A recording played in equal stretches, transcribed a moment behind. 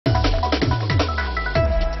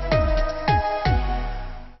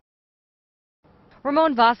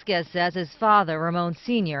Ramon Vasquez says his father, Ramon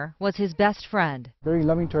Sr., was his best friend. Very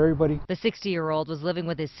loving to everybody. The 60-year-old was living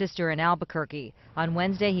with his sister in Albuquerque. On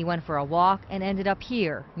Wednesday, he went for a walk and ended up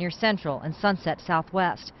here, near Central and Sunset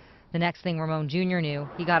Southwest. The next thing Ramon Jr. knew,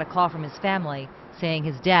 he got a call from his family saying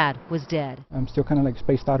his dad was dead. I'm still kind of like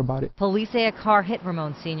spaced out about it. Police say a car hit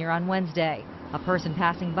Ramon Sr. on Wednesday. A person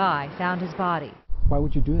passing by found his body. Why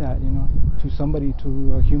would you do that, to somebody,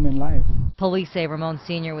 to a human life? Police say Ramon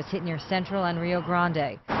Sr. was hit near Central and Rio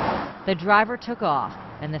Grande. The driver took off,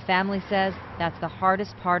 and the family says that's the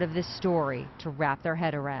hardest part of this story to wrap their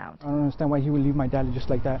head around. I don't understand why he would leave my dad just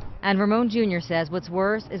like that. And Ramon Jr. says what's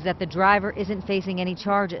worse is that the driver isn't facing any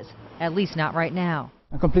charges, at least not right now.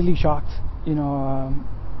 I'm completely shocked. He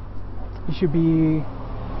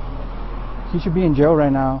should be in jail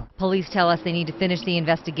right now. Police tell us they need to finish the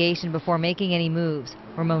investigation before making any moves.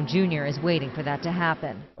 Ramon Jr. is waiting for that to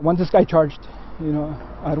happen. Once this guy charged, I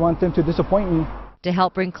don't want them to disappoint me. To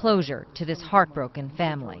help bring closure to this heartbroken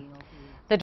family.